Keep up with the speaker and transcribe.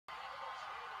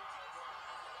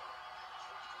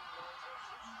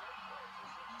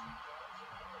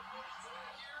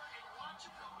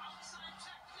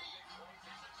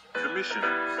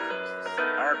Commissioner,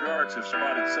 our guards have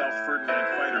spotted South Ferdinand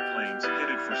fighter planes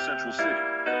headed for Central City.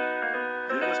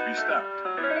 They must be stopped.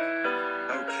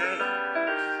 Okay.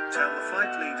 Tell the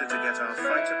fight leader to get our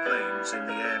fighter planes in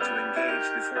the air to engage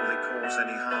before they cause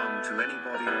any harm to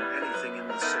anybody or anything in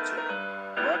the city.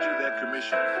 Roger that,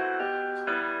 Commissioner.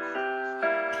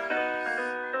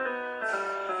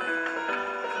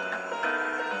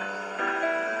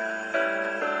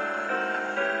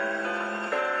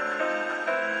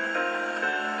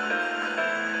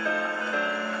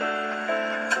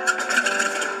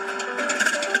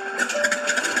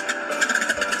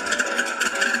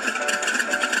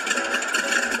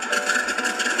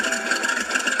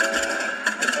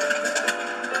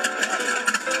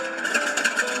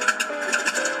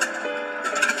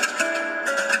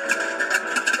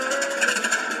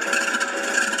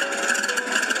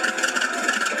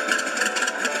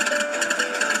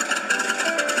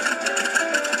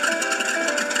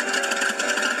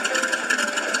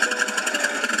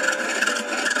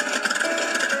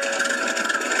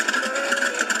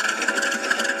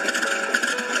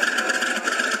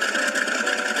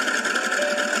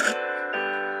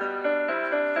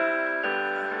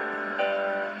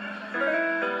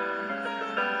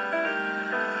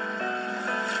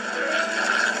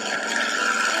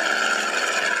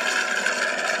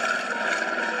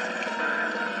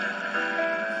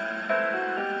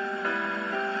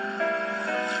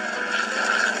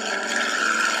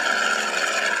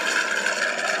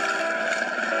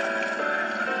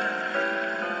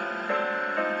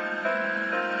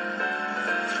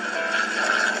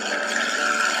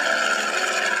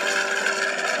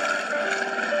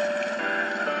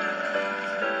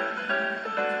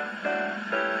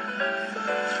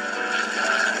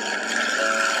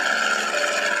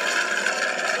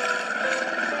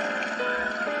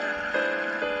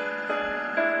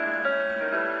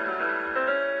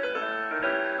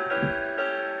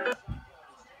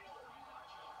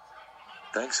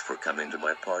 Thanks for coming to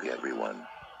my party, everyone.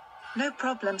 No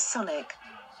problem, Sonic.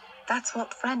 That's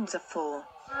what friends are for.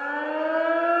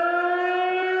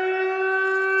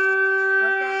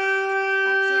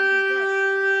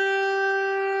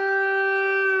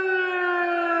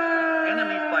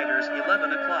 Enemy fighters,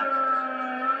 11 o'clock.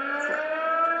 Crap.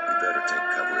 We better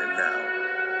take cover in now.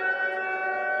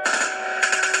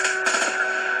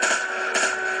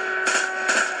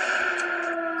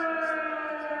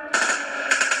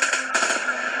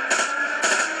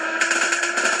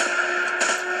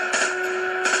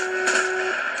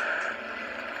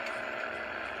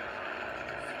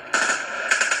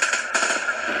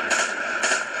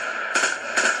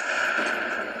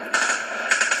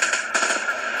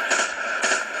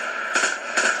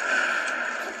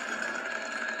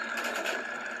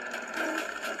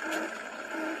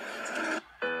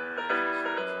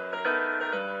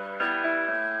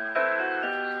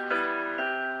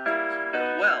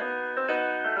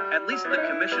 At least the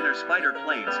Commissioner's fighter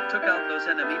planes took out those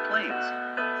enemy planes.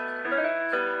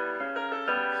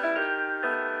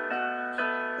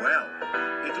 Well,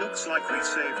 it looks like we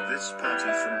saved this party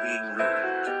from being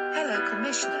ruined. Hello,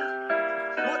 Commissioner.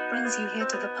 What brings you here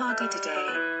to the party today?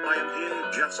 I am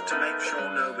here just to make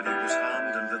sure nobody was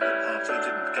harmed and that the party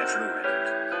didn't get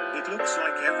ruined. It looks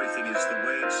like everything is the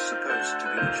way it's supposed to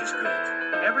be, which is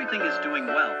good. Everything is doing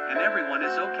well, and everyone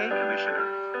is okay,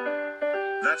 Commissioner.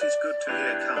 That is good to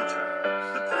hear, Carter.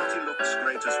 The party looks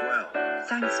great as well.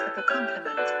 Thanks for the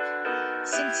compliment.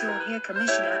 Since you're here,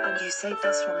 Commissioner, and you saved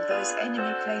us from those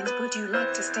enemy planes, would you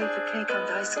like to stay for cake and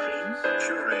ice cream?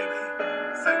 Sure,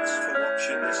 Amy. Thanks for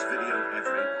watching this video,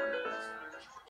 everyone.